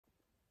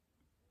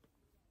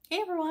Hey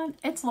everyone,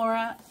 it's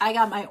Laura. I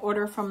got my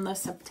order from the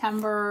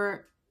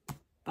September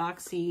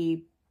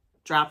Boxy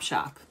drop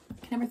shop.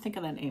 I can never think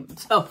of that name.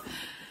 So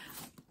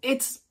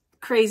it's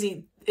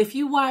crazy. If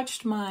you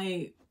watched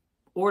my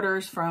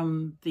orders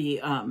from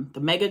the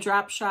mega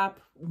drop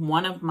shop,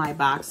 one of my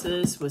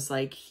boxes was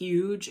like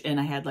huge and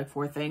I had like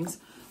 4 things.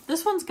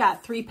 This one's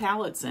got 3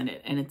 pallets in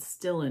it and it's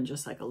still in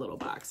just like a little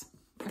box.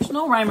 There's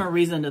no rhyme or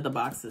reason to the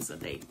boxes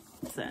that they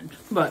send.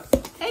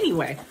 But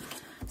anyway,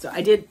 so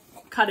I did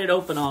cut it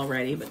open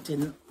already, but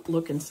didn't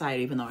look inside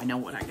even though I know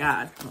what I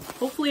got.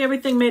 Hopefully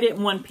everything made it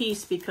in one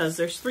piece because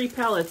there's 3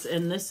 pellets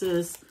and this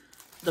is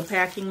the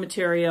packing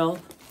material.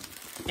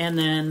 And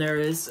then there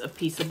is a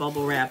piece of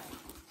bubble wrap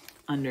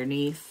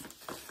underneath.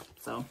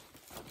 So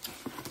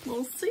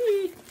we'll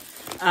see.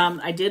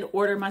 I did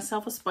order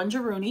myself a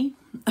spongeroonie.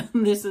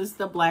 This is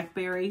the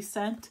blackberry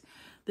scent.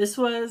 This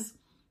was,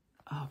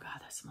 oh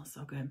God, that smells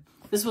so good.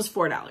 This was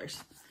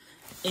 $4.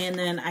 And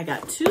then I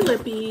got 2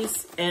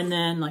 lippies and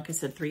then, like I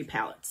said, 3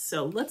 pallets.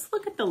 So let's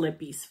look at the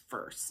lippies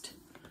first.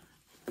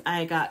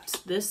 I got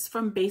this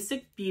from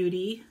Basic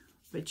Beauty,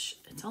 which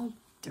it's all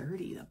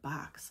dirty, the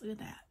box. Look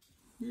at that.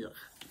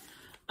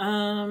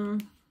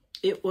 Ugh.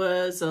 It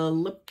was a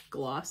lip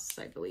gloss,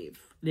 I believe.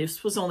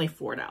 This was only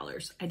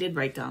 $4. I did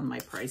write down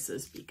my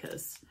prices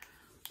because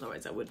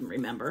otherwise I wouldn't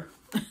remember.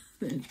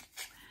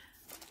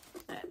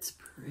 That's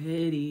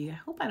pretty. I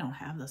hope I don't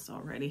have this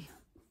already.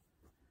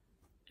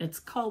 It's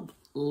called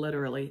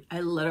Literally. I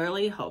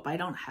literally hope I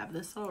don't have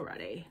this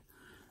already.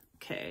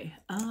 Okay.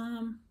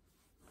 I'm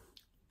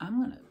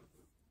gonna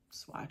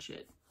swatch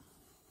it.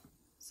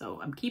 So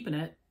I'm keeping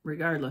it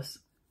regardless.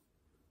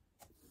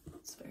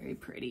 It's very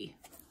pretty.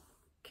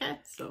 Okay,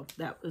 so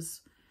that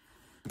was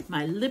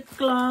my lip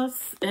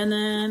gloss. And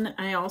then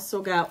I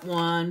also got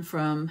one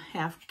from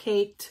Half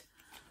Caked.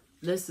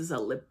 This is a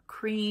lip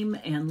cream.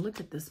 And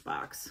look at this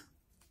box.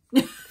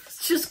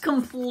 It's just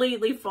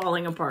completely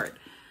falling apart.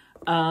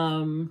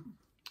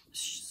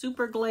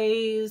 Super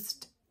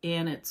glazed,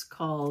 and it's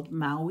called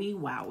Maui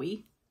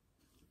Wowie.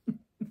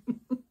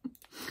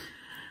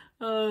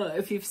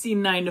 If you've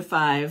seen 9 to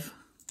 5,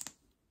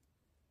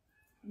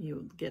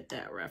 you'll get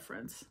that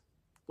reference.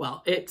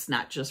 Well, it's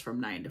not just from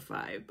 9 to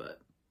 5,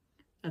 but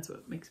that's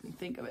what makes me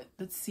think of it.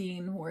 That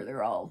scene where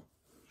they're all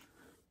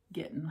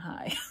getting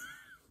high.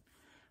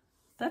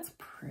 That's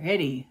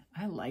pretty.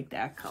 I like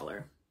that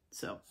color.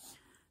 So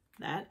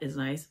that is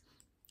nice.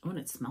 Oh, and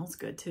it smells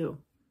good too.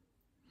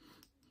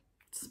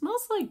 It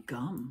smells like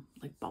gum,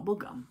 like bubble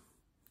gum.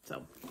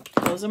 So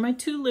those are my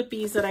 2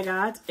 lippies that I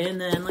got. And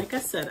then, like I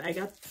said, I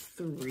got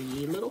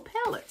 3 little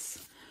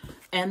pallets.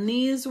 And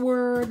these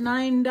were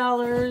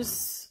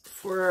 $9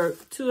 for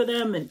 2 of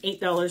them and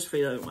 $8 for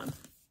the other one.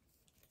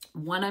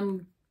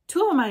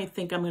 2 of them I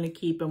think I'm going to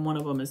keep, and one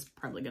of them is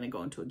probably going to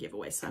go into a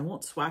giveaway. So I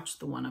won't swatch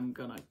the one I'm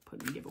going to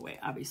put in giveaway,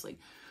 obviously.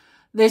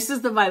 This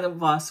is the Violet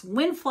Voss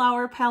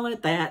Windflower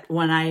palette that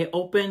when I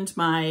opened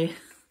my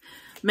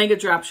Mega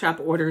Drop Shop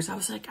orders, I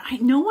was like, I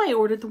know I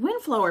ordered the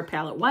Windflower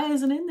palette. Why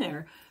isn't it in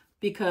there?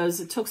 Because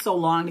it took so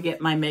long to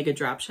get my Mega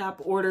Drop Shop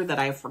order that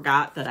I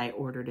forgot that I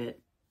ordered it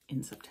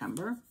in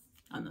September,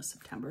 on the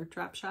September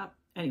Drop Shop.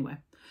 Anyway,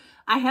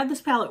 I had this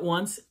palette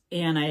once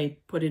and I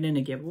put it in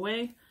a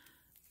giveaway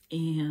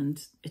and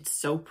it's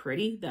so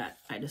pretty that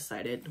I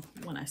decided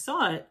when I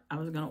saw it, I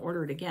was going to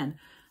order it again.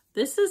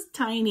 This is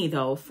tiny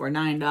though for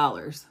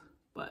 $9,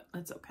 but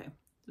that's okay.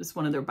 This is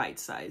one of their bite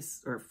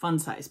size or fun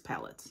size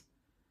palettes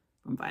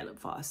from Violet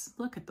Voss.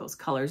 Look at those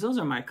colors. Those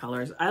are my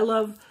colors. I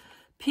love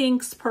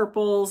pinks,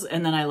 purples,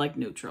 and then I like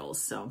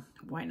neutrals. So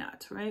why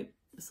not, right?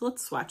 So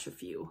let's swatch a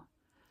few.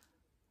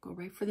 Go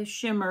right for the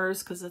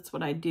shimmers because that's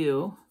what I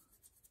do.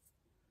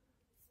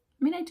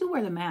 I mean, I do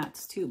wear the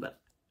mattes too,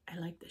 but I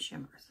like the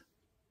shimmers.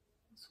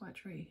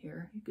 Swatch right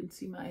here. You can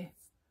see my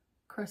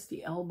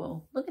crusty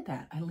elbow. Look at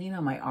that. I lean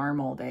on my arm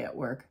all day at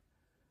work.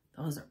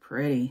 Those are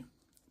pretty.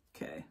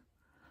 Okay.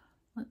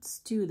 Let's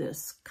do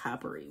this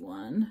coppery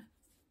one.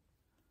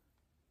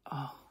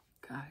 Oh,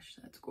 gosh,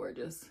 that's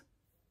gorgeous.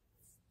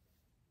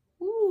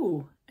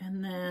 Ooh,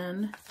 and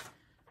then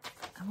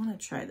I want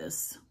to try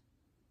this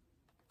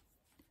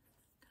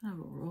kind of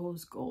a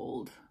rose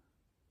gold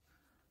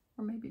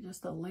or maybe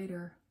just a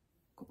lighter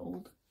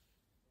gold.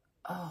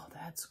 Oh,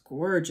 that's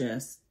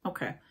gorgeous.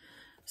 Okay,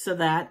 so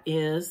that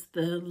is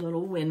the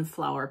little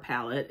Windflower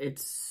palette.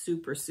 It's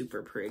super,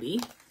 super pretty.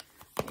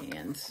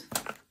 And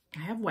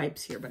I have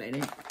wipes here, but I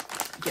didn't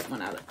get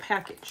one out of the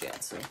package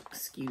yet, so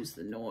excuse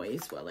the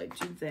noise while I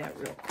do that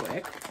real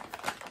quick.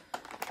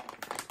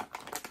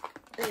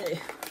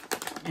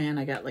 And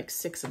I got like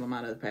 6 of them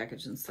out of the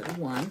package instead of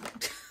 1.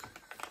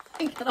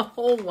 I got a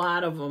whole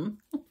lot of them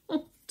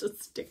to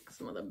stick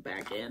some of them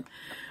back in.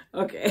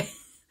 Okay,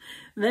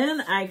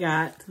 then I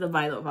got the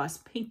Violet Voss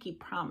Pinky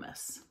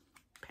Promise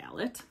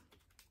palette.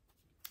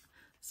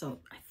 So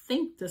I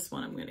think this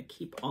one I'm going to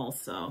keep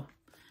also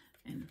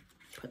and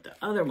put the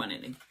other one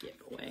in a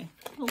giveaway.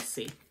 We'll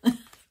see.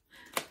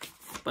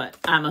 But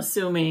I'm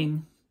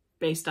assuming,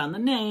 based on the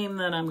name,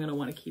 that I'm going to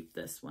want to keep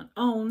this one.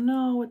 Oh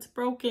no, it's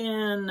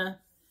broken.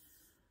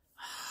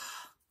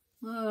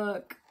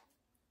 Look,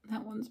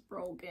 one's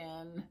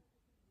broken.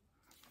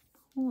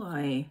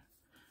 Boy,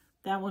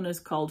 that one is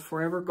called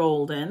Forever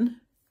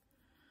Golden.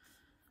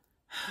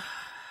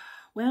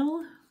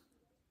 Well,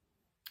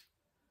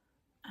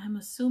 I'm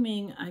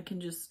assuming I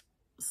can just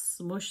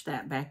smush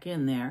that back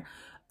in there.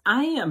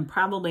 I am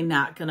probably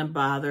not going to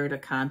bother to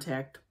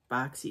contact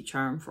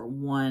BoxyCharm for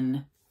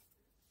one,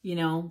 you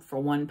know, for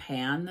one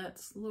pan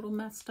that's a little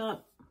messed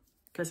up,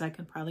 because I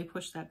can probably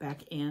push that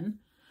back in.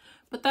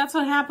 But that's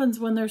what happens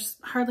when there's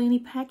hardly any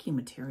packing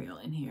material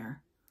in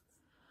here.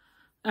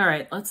 All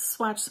right, let's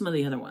swatch some of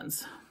the other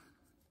ones.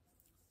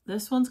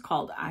 This one's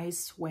called I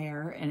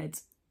Swear, and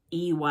it's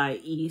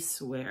EYE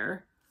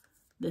Swear.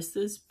 This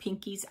is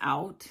Pinkies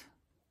Out.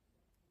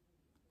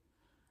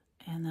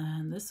 And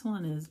then this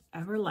one is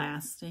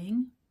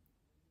Everlasting.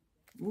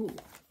 Ooh,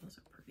 those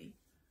are pretty.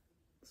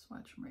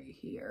 Swatch them right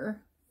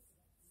here.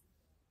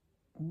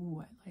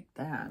 Ooh, I like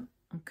that.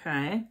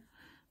 Okay.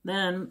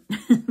 Then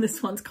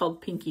this one's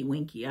called Pinky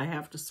Winky. I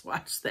have to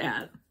swatch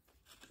that.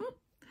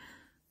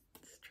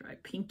 Let's try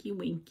Pinky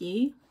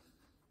Winky.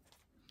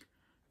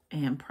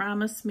 And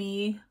Promise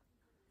Me.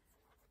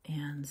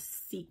 And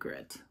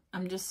Secret.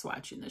 I'm just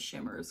swatching the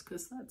shimmers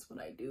because that's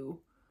what I do.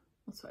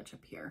 I'll swatch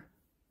up here.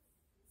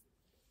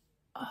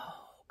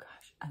 Oh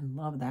gosh, I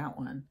love that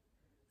one.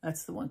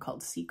 That's the one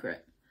called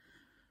Secret.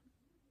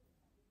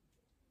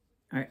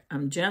 All right,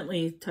 I'm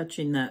gently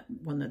touching that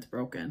one that's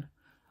broken.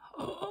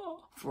 Oh,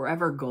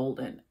 Forever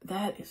Golden.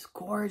 That is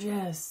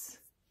gorgeous.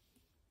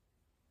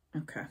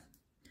 Okay.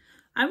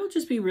 I will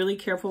just be really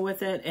careful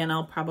with it, and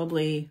I'll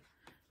probably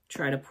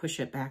try to push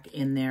it back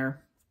in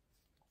there.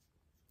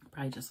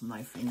 Probably just with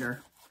my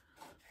finger.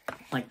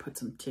 Like put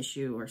some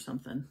tissue or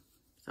something.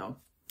 So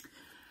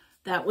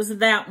that was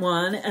that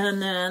one.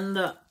 And then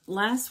the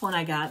last one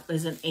I got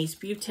is an Ace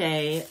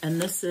Beauté,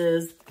 and this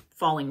is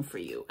Falling For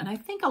You. And I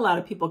think a lot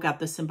of people got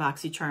this in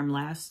BoxyCharm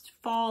last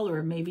fall,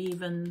 or maybe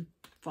even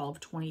fall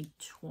of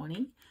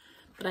 2020.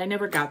 But I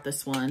never got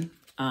this one.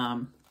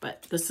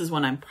 But this is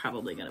one I'm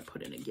probably going to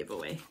put in a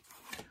giveaway.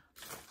 This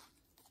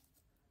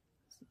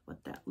is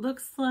what that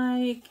looks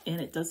like.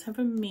 And it does have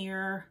a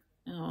mirror.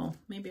 Oh,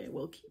 maybe I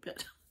will keep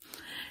it.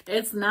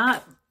 It's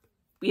not,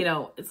 you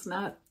know, it's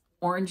not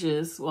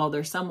oranges. Well,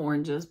 there's some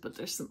oranges, but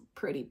there's some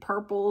pretty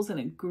purples and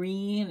a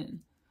green, and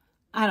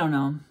I don't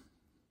know.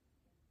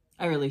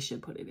 I really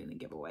should put it in a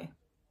giveaway.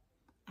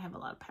 I have a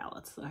lot of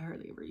palettes that I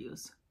hardly ever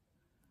use.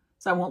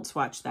 So I won't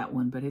swatch that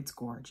one, but it's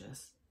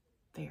gorgeous.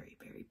 Very,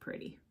 very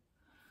pretty.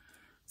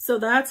 So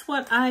that's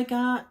what I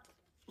got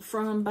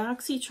from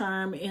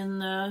BoxyCharm in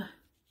the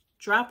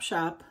drop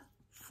shop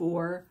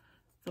for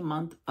the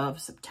month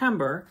of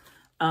September.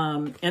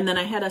 And then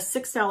I had a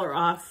 $6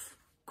 off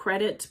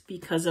credit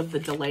because of the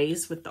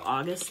delays with the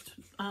August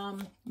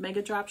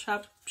Mega Drop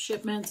Shop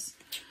shipments.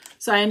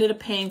 So I ended up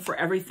paying for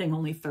everything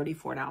only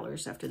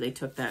 $34 after they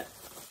took that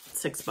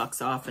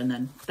 $6 off. And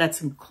then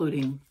that's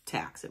including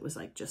tax. It was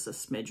like just a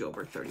smidge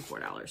over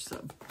 $34.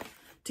 So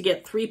to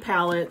get 3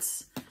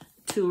 palettes,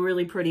 2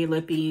 really pretty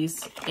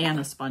lippies, and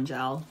a sponge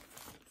gel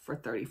for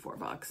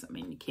 $34. I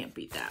mean, you can't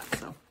beat that.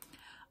 So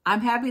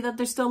I'm happy that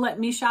they're still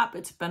letting me shop.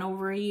 It's been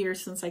over a year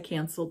since I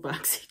canceled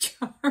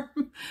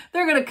BoxyCharm.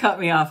 They're going to cut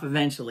me off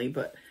eventually,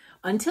 but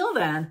until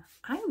then,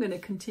 I'm going to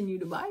continue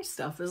to buy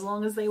stuff as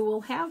long as they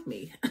will have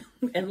me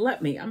and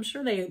let me. I'm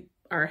sure they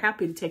are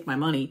happy to take my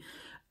money.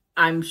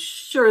 I'm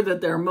sure that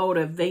their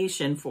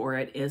motivation for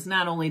it is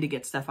not only to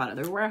get stuff out of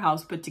their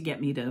warehouse, but to get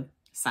me to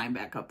sign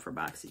back up for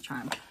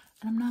BoxyCharm.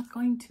 And I'm not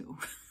going to.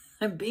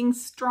 I'm being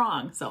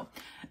strong. So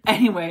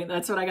anyway,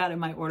 that's what I got in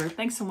my order.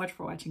 Thanks so much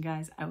for watching,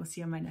 guys. I will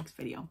see you in my next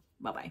video.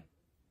 Bye-bye.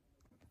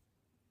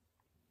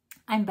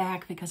 I'm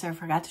back because I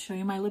forgot to show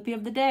you my lippy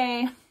of the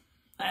day.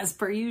 As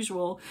per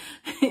usual,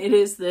 it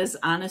is this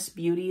Honest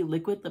Beauty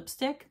liquid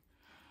lipstick.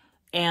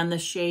 And the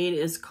shade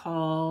is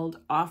called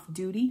Off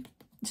Duty.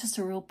 Just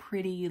a real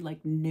pretty,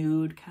 like,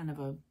 nude, kind of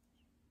a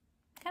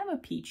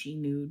peachy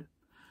nude.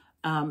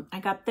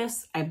 I got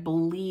this, I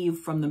believe,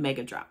 from the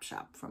Mega Drop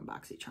Shop from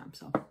BoxyCharm.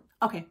 So,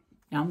 okay.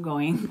 Now I'm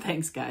going.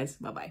 Thanks, guys.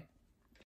 Bye-bye.